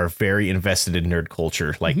that are very invested in nerd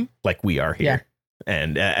culture, like we are here. Yeah.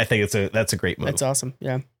 And I think that's a great move. That's awesome.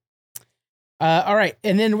 Yeah. All right.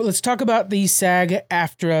 And then let's talk about the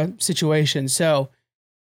SAG-AFTRA situation. So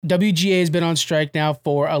WGA has been on strike now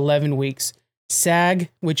for 11 weeks. SAG,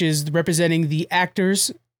 which is representing the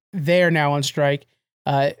actors, they're now on strike.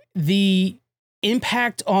 The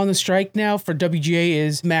impact on the strike now for WGA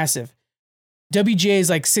is massive. WGA is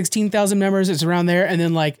like 16,000 members. It's around there. And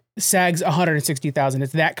then like SAG's 160,000.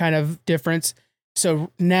 It's that kind of difference. So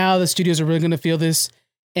now the studios are really going to feel this.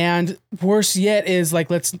 And worse yet is like,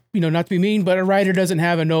 let's, not to be mean, but a writer doesn't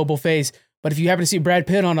have a noble face. But if you happen to see Brad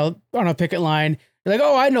Pitt on a picket line, you're like,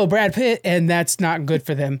 oh, I know Brad Pitt. And that's not good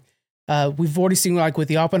for them. We've already seen like with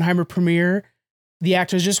the Oppenheimer premiere, the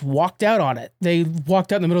actors just walked out on it. They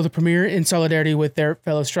walked out in the middle of the premiere in solidarity with their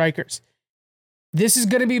fellow strikers. This is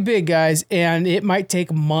going to be big, guys, and it might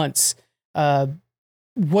take months.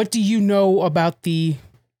 What do you know about the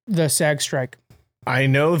SAG strike? I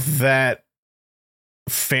know that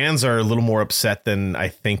fans are a little more upset than I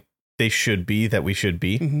think they should be, that we should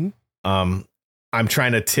be. Mm-hmm. I'm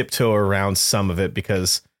trying to tiptoe around some of it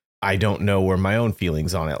because I don't know where my own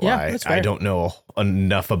feelings on it lie. I don't know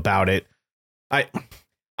enough about it.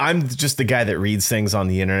 I'm just the guy that reads things on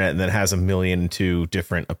the internet and then has 1,000,002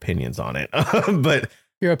 different opinions on it. But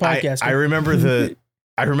you're a podcaster. I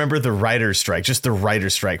remember the writer's strike, just the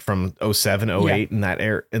writer's strike from 07, 08 in that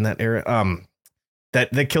era.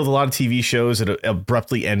 That killed a lot of TV shows. It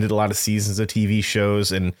abruptly ended a lot of seasons of TV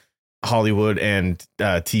shows, and Hollywood and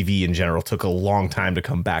TV in general took a long time to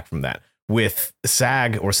come back from that. With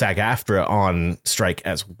SAG or SAG-AFTRA on strike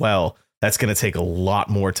as well, that's going to take a lot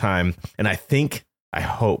more time. And I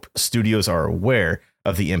hope studios are aware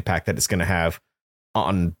of the impact that it's going to have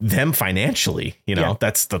on them financially.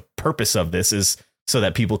 That's the purpose of this, is so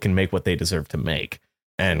that people can make what they deserve to make.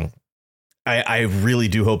 And I really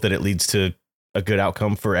do hope that it leads to a good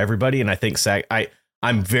outcome for everybody. And I think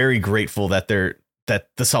I'm very grateful that the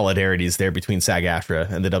solidarity is there between SAG-AFTRA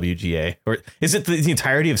and the WGA. Or is it the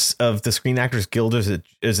entirety of the Screen Actors Guild, or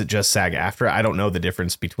is it just SAG-AFTRA? I don't know the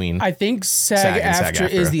difference between. I think SAG-AFTRA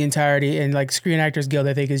is the entirety, and like Screen Actors Guild,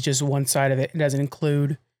 I think, is just one side of it. It doesn't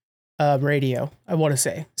include radio. I want to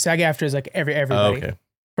say SAG-AFTRA is like everybody. Oh, okay.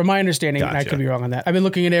 From my understanding, and I could be wrong on that. I've been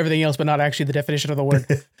looking at everything else, but not actually the definition of the word.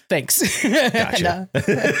 Thanks. Gotcha.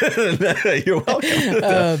 You're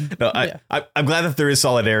welcome. I'm glad that there is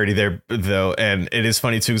solidarity there, though. And it is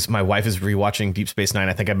funny, too, because my wife is rewatching Deep Space Nine.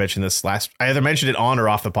 I think I mentioned this I either mentioned it on or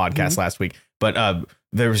off the podcast last week. But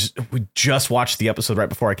we just watched the episode right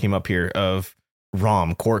before I came up here of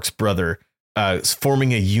Rom, Quark's brother,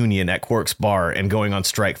 forming a union at Quark's bar and going on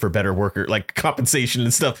strike for better worker compensation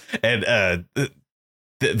and stuff. And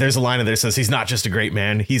there's a line in there that says he's not just a great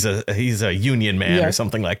man, he's a union man or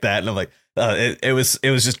something like that. And I'm like, it was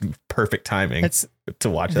just perfect timing to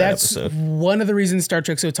watch that episode. One of the reasons Star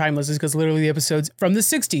Trek's so timeless is because literally the episodes from the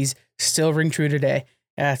 60s still ring true today.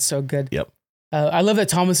 That's so good. Yep. I love that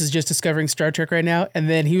Thomas is just discovering Star Trek right now. And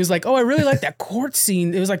then he was like, oh, I really like that court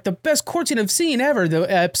scene. It was like the best court scene I've seen ever, the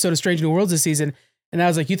episode of Strange New Worlds this season. And I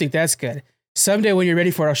was like, you think that's good? Someday when you're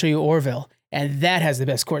ready for it, I'll show you Orville. And that has the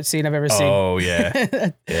best court scene I've ever seen. Oh,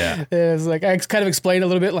 yeah. Yeah. It was like, I kind of explained a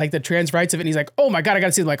little bit like the trans rights of it. And he's like, oh my God, I got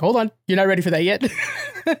to see it. I'm like, hold on. You're not ready for that yet.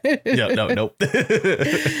 Nope.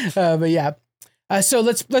 But yeah. So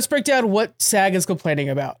let's break down what SAG is complaining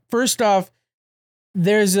about. First off,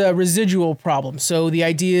 there's a residual problem. So the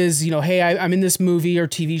idea is, hey, I'm in this movie or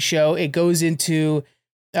TV show. It goes into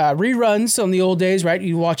Reruns on the old days, right?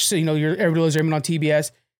 You watch, your Everybody Loves Raymond on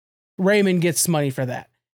TBS. Raymond gets money for that.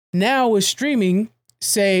 Now with streaming,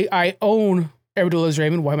 say I own Everybody Loves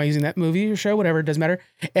Raymond. Why am I using that movie or show? Whatever, it doesn't matter.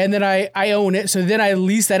 And then I own it. So then I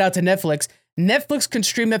lease that out to Netflix. Netflix can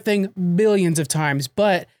stream that thing billions of times,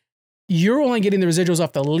 but you're only getting the residuals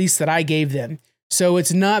off the lease that I gave them. So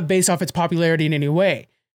it's not based off its popularity in any way.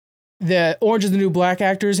 The Orange is the New Black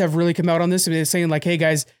actors have really come out on this. They're saying like, hey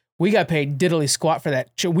guys, we got paid diddly squat for that.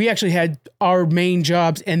 We actually had our main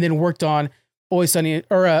jobs and then worked on Always Sunny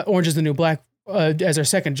or Orange is the New Black as our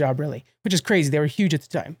second job, really, which is crazy. They were huge at the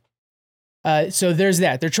time. So there's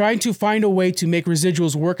that. They're trying to find a way to make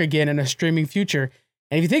residuals work again in a streaming future.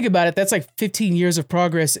 And if you think about it, that's like 15 years of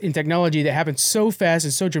progress in technology that happened so fast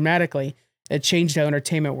and so dramatically it changed how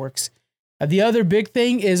entertainment works. The other big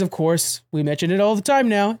thing is, of course, we mention it all the time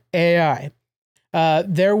now, AI.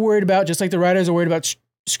 They're worried about, just like the writers are worried about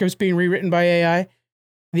scripts being rewritten by AI,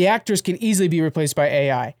 the actors can easily be replaced by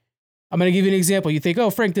AI. I'm going to give you an example. You think, oh,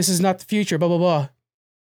 Frank, this is not the future, blah, blah, blah.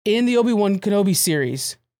 In the Obi-Wan Kenobi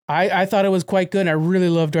series, I thought it was quite good, and I really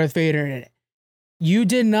loved Darth Vader in it. You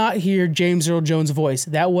did not hear James Earl Jones' voice.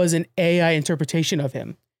 That was an AI interpretation of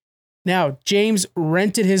him. Now, James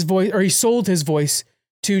rented his voice, or he sold his voice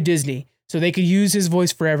to Disney, so they could use his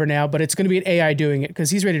voice forever now, but it's going to be an AI doing it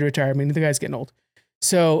because he's ready to retire. I mean, the guy's getting old.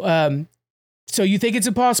 So, so you think it's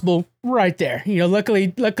impossible? Right there.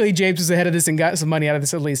 Luckily James was ahead of this and got some money out of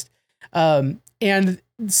this at least. And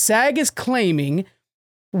SAG is claiming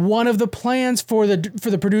one of the plans for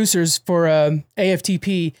the producers for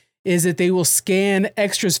AFTP is that they will scan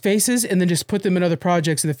extras' faces and then just put them in other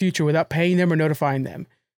projects in the future without paying them or notifying them.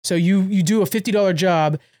 So you do a $50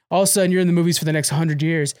 job, all of a sudden you're in the movies for the next 100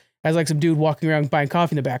 years as like some dude walking around buying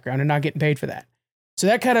coffee in the background and not getting paid for that. So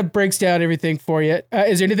that kind of breaks down everything for you.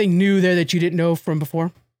 Is there anything new there that you didn't know from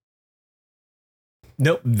before?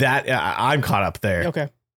 Nope, that I'm caught up there. Okay.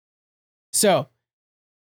 So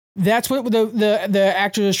that's what the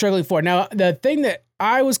actors are struggling for. Now, the thing that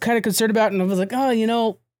I was kind of concerned about, and I was like,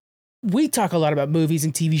 oh, we talk a lot about movies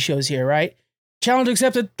and TV shows here, right? Challenge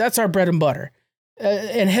accepted. That's our bread and butter.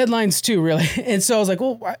 And headlines too, really. And so I was like,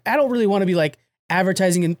 well, I don't really want to be like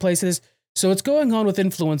advertising in places. So what's going on with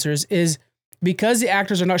influencers is because the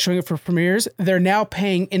actors are not showing up for premieres, they're now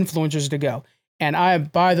paying influencers to go. And I am,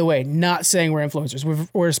 by the way, not saying we're influencers.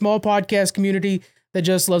 We're a small podcast community that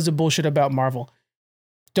just loves to bullshit about Marvel.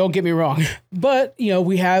 Don't get me wrong. But,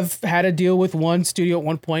 we have had a deal with one studio at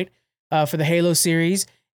one point for the Halo series.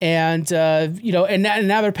 And, and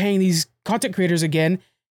now they're paying these content creators again,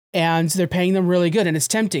 and they're paying them really good, and it's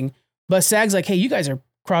tempting. But SAG's like, hey, you guys are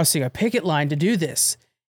crossing a picket line to do this.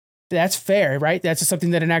 That's fair, right? That's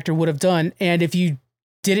something that an actor would have done. And if you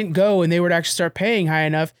didn't go and they were to actually start paying high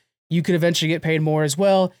enough, you could eventually get paid more as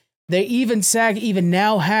well. SAG even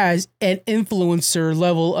now has an influencer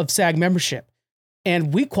level of SAG membership.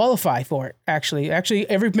 And we qualify for it, actually. Actually,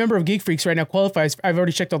 every member of Geek Freaks right now qualifies. I've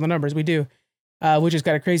already checked all the numbers. We do, which is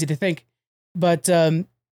kind of crazy to think. But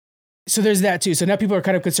so there's that too. So now people are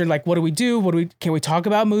kind of concerned, like, what do we do? Can we talk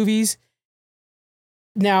about movies?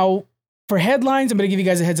 Now, for headlines, I'm going to give you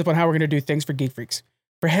guys a heads up on how we're going to do things for Geek Freaks.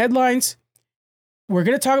 For headlines, we're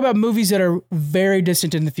going to talk about movies that are very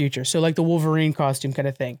distant in the future. So like the Wolverine costume kind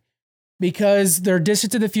of thing. Because they're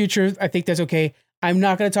distant in the future, I think that's okay. I'm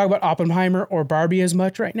not going to talk about Oppenheimer or Barbie as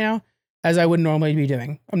much right now as I would normally be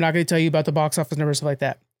doing. I'm not going to tell you about the box office numbers, stuff like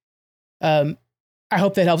that. I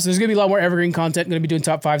hope that helps. There's going to be a lot more evergreen content. I'm going to be doing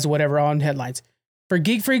top fives or whatever on headlines. For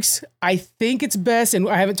Geek Freaks, I think it's best, and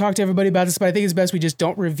I haven't talked to everybody about this, but I think it's best we just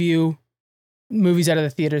don't review movies out of the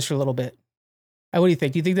theaters for a little bit. What do you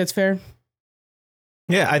think? Do you think that's fair?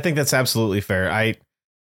 Yeah, I think that's absolutely fair.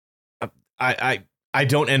 I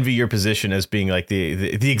don't envy your position as being like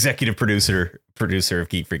the executive producer of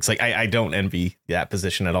Geek Freaks. Like I don't envy that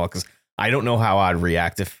position at all, because I don't know how I'd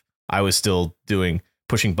react if I was still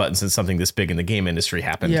pushing buttons and something this big in the game industry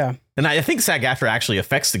happened. Yeah. And I think SAG-AFTRA actually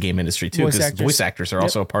affects the game industry too, because voice actors are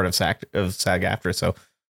also a part of SAG-AFTRA. So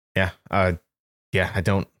yeah. I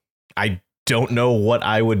don't know what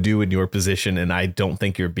I would do in your position, and I don't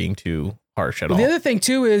think you're being too harsh at all. The other thing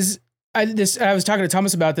too is I was talking to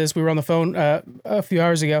Thomas about this. We were on the phone a few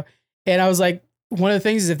hours ago, and I was like, one of the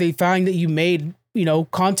things is if they find that you made,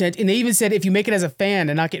 content, and they even said if you make it as a fan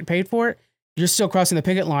and not getting paid for it, you're still crossing the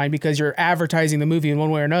picket line because you're advertising the movie in one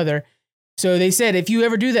way or another. So they said, if you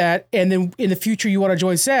ever do that, and then in the future you want to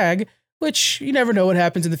join SAG, which you never know what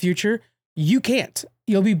happens in the future, you can't.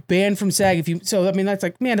 You'll be banned from SAG if you. So I mean, that's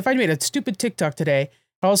like, man, if I made a stupid TikTok today,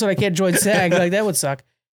 all of a sudden I can't join SAG, like that would suck.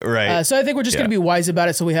 Right. So I think we're just going to be wise about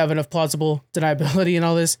it, so we have enough plausible deniability in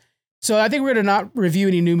all this. So I think we're going to not review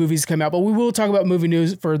any new movies come out, but we will talk about movie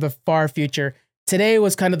news for the far future. Today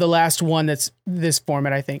was kind of the last one that's this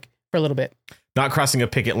format, I think, for a little bit. Not crossing a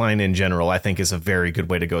picket line in general, I think, is a very good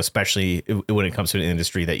way to go, especially when it comes to an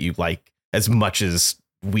industry that you like as much as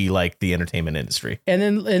we like the entertainment industry. And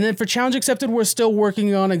then for Challenge Accepted, we're still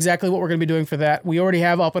working on exactly what we're going to be doing for that. We already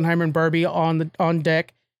have Oppenheimer and Barbie on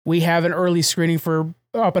deck. We have an early screening for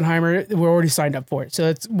Oppenheimer. We're already signed up for it. So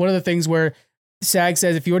it's one of the things where SAG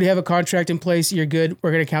says, if you already have a contract in place, you're good.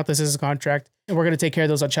 We're going to count this as a contract, and we're going to take care of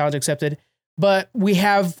those on Challenge Accepted. But we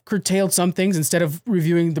have curtailed some things. Instead of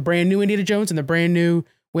reviewing the brand new Indiana Jones and the brand new,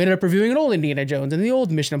 we ended up reviewing an old Indiana Jones and the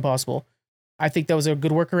old Mission Impossible. I think that was a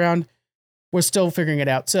good workaround. We're still figuring it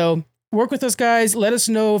out. So work with us, guys. Let us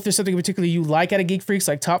know if there's something particularly you like out of Geek Freaks,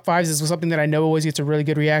 like top fives is something that I know always gets a really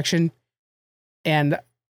good reaction. And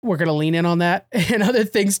we're going to lean in on that and other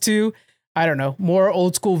things too. I don't know, more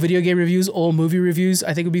old school video game reviews, old movie reviews.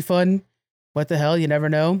 I think would be fun. What the hell? You never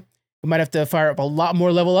know. We might have to fire up a lot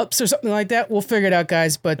more level ups or something like that. We'll figure it out,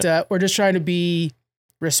 guys. But we're just trying to be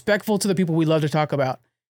respectful to the people we love to talk about.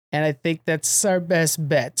 And I think that's our best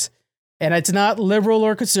bet. And it's not liberal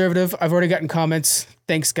or conservative. I've already gotten comments.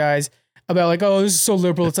 Thanks, guys. About like, oh, this is so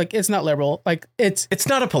liberal. It's like, it's not liberal. Like it's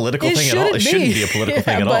not a political thing at all. It shouldn't be a political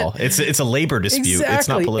thing at all. It's a labor dispute. Exactly. It's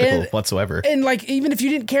not political whatsoever. And like, even if you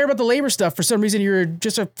didn't care about the labor stuff, for some reason, you're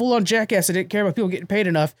just a full on jackass and didn't care about people getting paid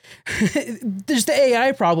enough. There's the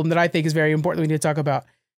AI problem that I think is very important that we need to talk about.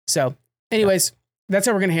 So anyways, that's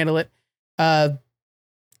how we're going to handle it.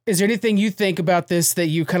 Is there anything you think about this that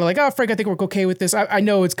you kind of like, oh, Frank, I think we're okay with this. I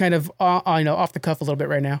know it's kind of, off the cuff a little bit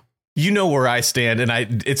right now. You know where I stand,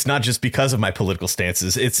 and it's not just because of my political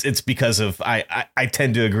stances. It's because of I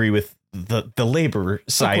tend to agree with the labor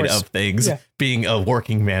side of things, being a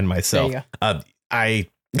working man myself. I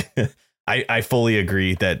fully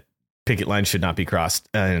agree that picket lines should not be crossed.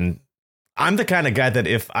 And I'm the kind of guy that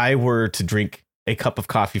if I were to drink a cup of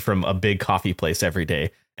coffee from a big coffee place every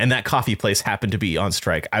day, and that coffee place happened to be on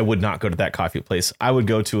strike, I would not go to that coffee place. I would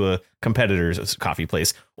go to a competitor's coffee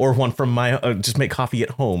place or one from my just make coffee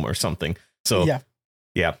at home or something. So,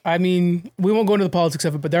 yeah. I mean, we won't go into the politics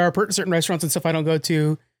of it, but there are certain restaurants and stuff I don't go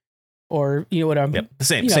to, or you know what I'm. Yep.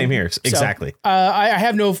 Same here. Exactly. So, I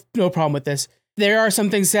have no problem with this. There are some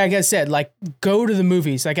things SAG has said, like go to the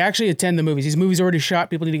movies, like actually attend the movies. These movies are already shot.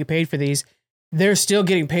 People need to get paid for these. They're still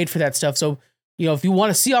getting paid for that stuff. So, you know, if you want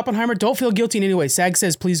to see Oppenheimer, don't feel guilty in any way. SAG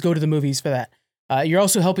says, please go to the movies for that. You're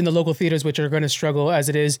also helping the local theaters, which are going to struggle as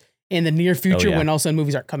it is in the near future when all of a sudden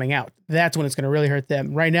movies aren't coming out. That's when it's going to really hurt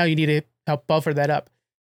them. Right now, you need to help buffer that up.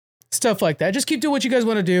 Stuff like that. Just keep doing what you guys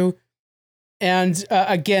want to do. And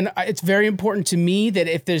again, it's very important to me that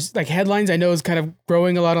if there's like headlines, I know is kind of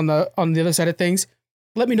growing a lot on the other side of things.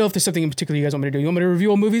 Let me know if there's something in particular you guys want me to do. You want me to review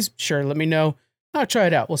all movies? Sure, let me know. I'll try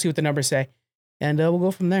it out. We'll see what the numbers say. And we'll go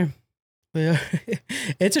from there.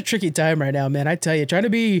 It's a tricky time right now, man. I tell you, trying to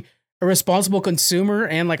be a responsible consumer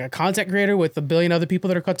and like a content creator with a billion other people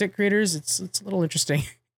that are content creators, it's a little interesting.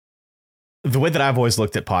 The way that I've always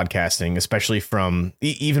looked at podcasting, especially from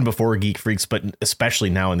even before Geek Freaks, but especially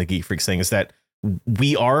now in the Geek Freaks thing, is that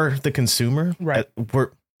we are the consumer. Right.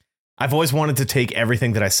 I've always wanted to take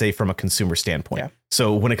everything that I say from a consumer standpoint. Yeah.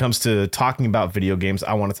 So when it comes to talking about video games,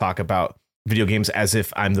 I want to talk about video games as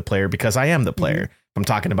if I'm the player, because I am the player. Mm-hmm. If I'm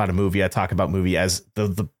talking about a movie, I talk about movie as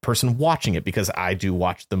the person watching it, because I do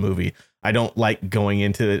watch the movie. I don't like going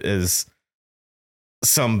into it as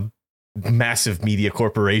some massive media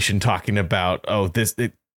corporation talking about,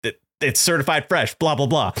 it's certified fresh, blah, blah,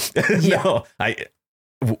 blah. Yeah. No,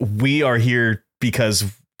 we are here because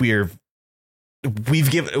we have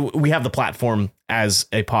the platform as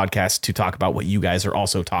a podcast to talk about what you guys are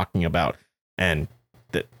also talking about. And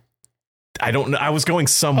I don't know. I was going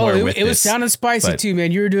somewhere with this. It was sounding spicy too,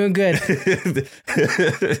 man. You were doing good.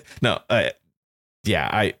 No, I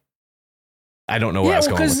don't know where I was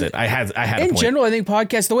going with it. I had a point. General, I think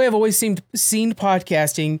podcasts, the way I've always seen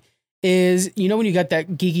podcasting is, you know, when you got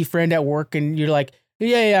that geeky friend at work and you're like,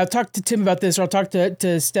 yeah, I'll talk to Tim about this, or I'll talk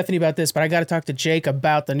to Stephanie about this, but I got to talk to Jake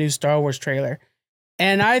about the new Star Wars trailer.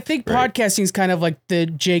 And I think podcasting is kind of like the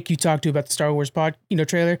Jake you talk to about the Star Wars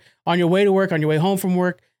trailer on your way to work, on your way home from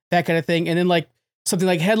work, that kind of thing. And then like something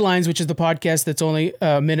like Headlines, which is the podcast that's only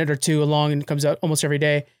a minute or two long and comes out almost every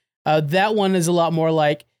day. That one is a lot more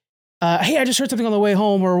like, hey, I just heard something on the way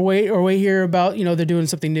home or way here about, they're doing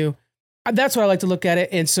something new. That's what I like to look at it.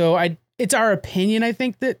 And so it's our opinion, I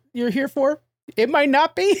think, that you're here for. It might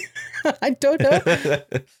not be. I don't know.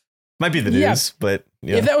 Might be the news, but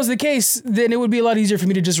yeah. If that was the case, then it would be a lot easier for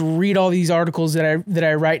me to just read all these articles that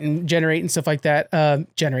I write and generate and stuff like that.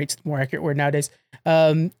 Generate's the more accurate word nowadays.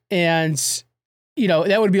 And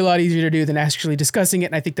that would be a lot easier to do than actually discussing it.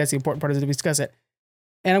 And I think that's the important part, is to discuss it.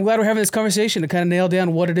 And I'm glad we're having this conversation to kind of nail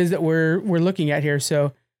down what it is that we're looking at here.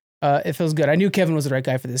 So it feels good. I knew Kevin was the right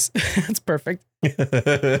guy for this. It's perfect.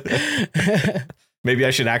 Maybe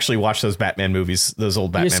I should actually watch those Batman movies, those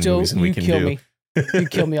old Batman movies, and we can do. You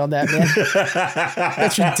kill me on that, man.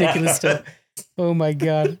 That's ridiculous stuff. Oh my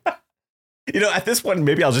God. At this point,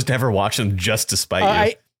 maybe I'll just never watch them just to spite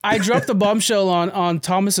you. I dropped a bombshell on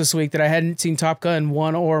Thomas this week that I hadn't seen Top Gun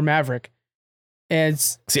 1 or Maverick. And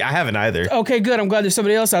see, I haven't either. Okay, good. I'm glad there's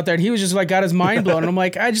somebody else out there. And he was just like, got his mind blown. And I'm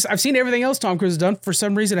like, I've seen everything else Tom Cruise has done. For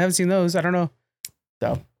some reason, I haven't seen those. I don't know.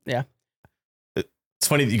 So, yeah. It's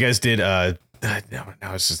funny that you guys did. No,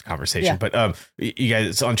 it's just a conversation. Yeah. But you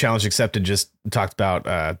guys on Challenge Accepted just talked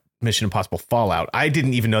about Mission Impossible Fallout. I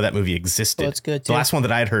didn't even know that movie existed. Oh, it's good too. The last one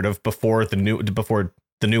that I had heard of before the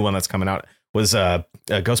new one that's coming out was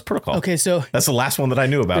Ghost Protocol. Okay, so that's the last one that I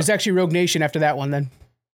knew about. There's actually Rogue Nation after that one, then.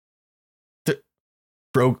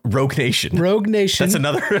 Rogue Nation. Rogue Nation. That's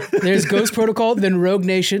another. There's Ghost Protocol, then Rogue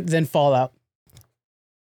Nation, then Fallout.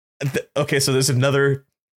 Okay, so there's another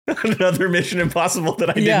Mission Impossible that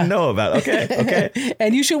I didn't know about. Okay.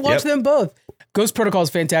 And you should watch them both. Ghost Protocol is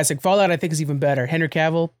fantastic. Fallout, I think, is even better. Henry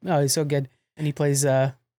Cavill, he's so good. And he plays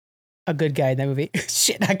a good guy in that movie.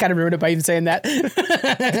 Shit, I kind of ruined it by even saying that.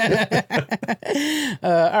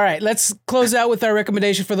 All right, let's close out with our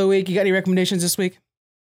recommendation for the week. You got any recommendations this week?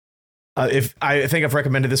 If I think I've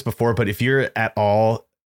recommended this before, but if you're at all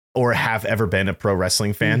or have ever been a pro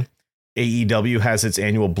wrestling fan, AEW has its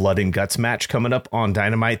annual Blood and Guts match coming up on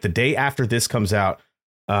Dynamite the day after this comes out.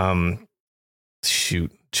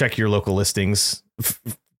 Check your local listings.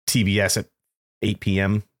 TBS at 8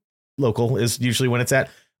 p.m. local is usually when it's at.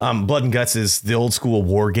 Blood and Guts is the old school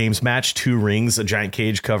War Games match, 2 rings, a giant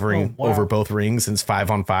cage covering over both rings, and it's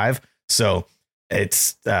 5-on-5. So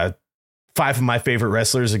it's 5 of my favorite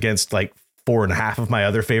wrestlers against like 4.5 of my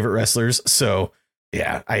other favorite wrestlers. So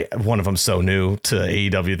yeah, one of them's so new to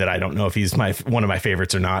AEW that I don't know if he's one of my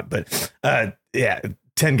favorites or not. But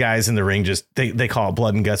 10 guys in the ring, just they call it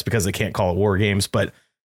Blood and Guts because they can't call it War Games. But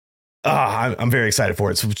I'm very excited for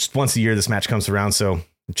it. So just once a year this match comes around. So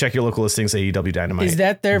check your local listings, AEW Dynamite. Is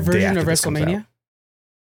that their version of WrestleMania?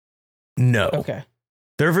 No. Okay.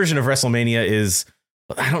 Their version of WrestleMania is,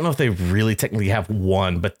 I don't know if they really technically have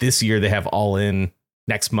one, but this year they have All In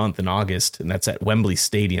next month in August, and that's at Wembley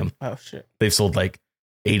Stadium. Oh, shit. They've sold like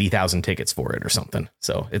 80,000 tickets for it or something.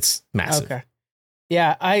 So it's massive. Okay.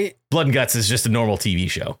 Yeah, Blood and Guts is just a normal TV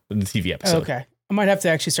show, a TV episode. Okay. I might have to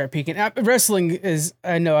actually start peeking. Wrestling is,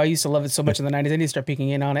 I know I used to love it so much in the 90s. I need to start peeking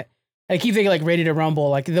in on it. I keep thinking like Ready to Rumble,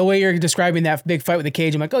 like the way you're describing that big fight with the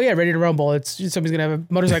cage. I'm like, oh yeah, Ready to Rumble. It's somebody's gonna have a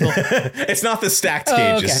motorcycle. It's not the stacked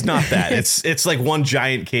cages. Okay. It's not that. It's like one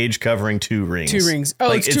giant cage covering 2 rings. 2 rings. Oh,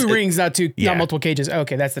 like, it's 2 rings, not multiple cages.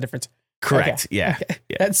 Okay, that's the difference. Correct. Okay. Yeah. Okay.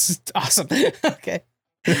 Yeah. That's awesome. Okay.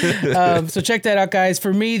 So check that out, guys.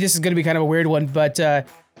 For me, this is gonna be kind of a weird one, but a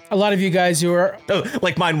lot of you guys who are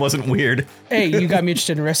like mine wasn't weird. Hey, you got me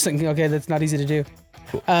interested in wrestling. Okay, that's not easy to do.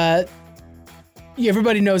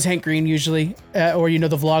 Everybody knows Hank Green usually, or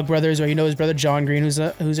the Vlog Brothers, or his brother John Green, who's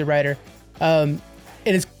a writer. And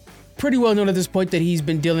it's pretty well known at this point that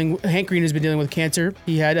Hank Green has been dealing with cancer.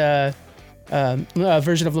 He had a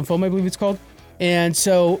version of lymphoma, I believe it's called. And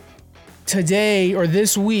so today or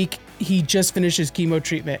this week, he just finished his chemo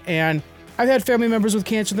treatment. And I've had family members with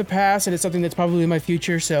cancer in the past, and it's something that's probably in my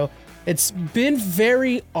future. So it's been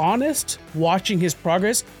very honest watching his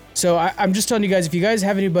progress. So I'm just telling you guys, if you guys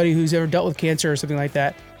have anybody who's ever dealt with cancer or something like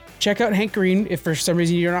that, check out Hank Green. If for some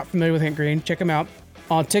reason you're not familiar with Hank Green, check him out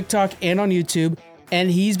on TikTok and on YouTube.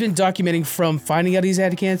 And he's been documenting from finding out he's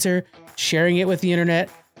had cancer, sharing it with the internet.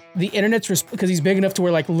 The internet's because he's big enough to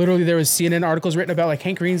where like literally there was CNN articles written about like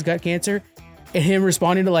Hank Green's got cancer, and him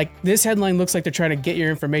responding to like, this headline looks like they're trying to get your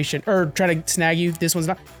information or trying to snag you. This one's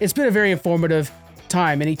not. It's been a very informative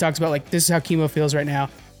time. And he talks about like, this is how chemo feels right now.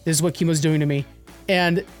 This is what chemo's doing to me.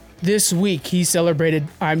 And this week, he celebrated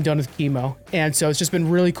I'm done with chemo. And so it's just been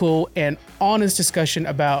really cool and honest discussion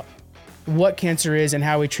about what cancer is and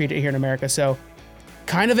how we treat it here in America. So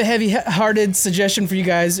kind of a heavy-hearted suggestion for you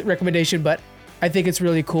guys, recommendation, but I think it's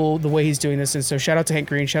really cool the way he's doing this. And so shout out to Hank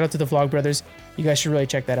Green, shout out to the Vlog Brothers. You guys should really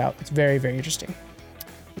check that out. It's very, very interesting.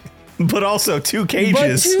 But also 2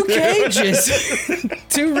 cages. 2 cages.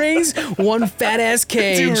 2 rings, 1 fat ass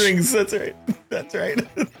cage. 2 rings. That's right. That's right.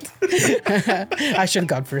 I should have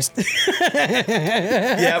gone first.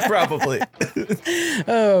 Yeah, probably.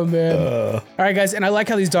 Oh man. All right, guys, and I like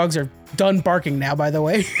how these dogs are done barking now. By the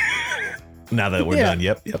way. Now that we're done.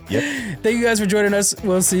 Yep. Thank you guys for joining us.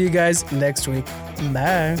 We'll see you guys next week.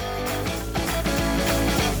 Bye.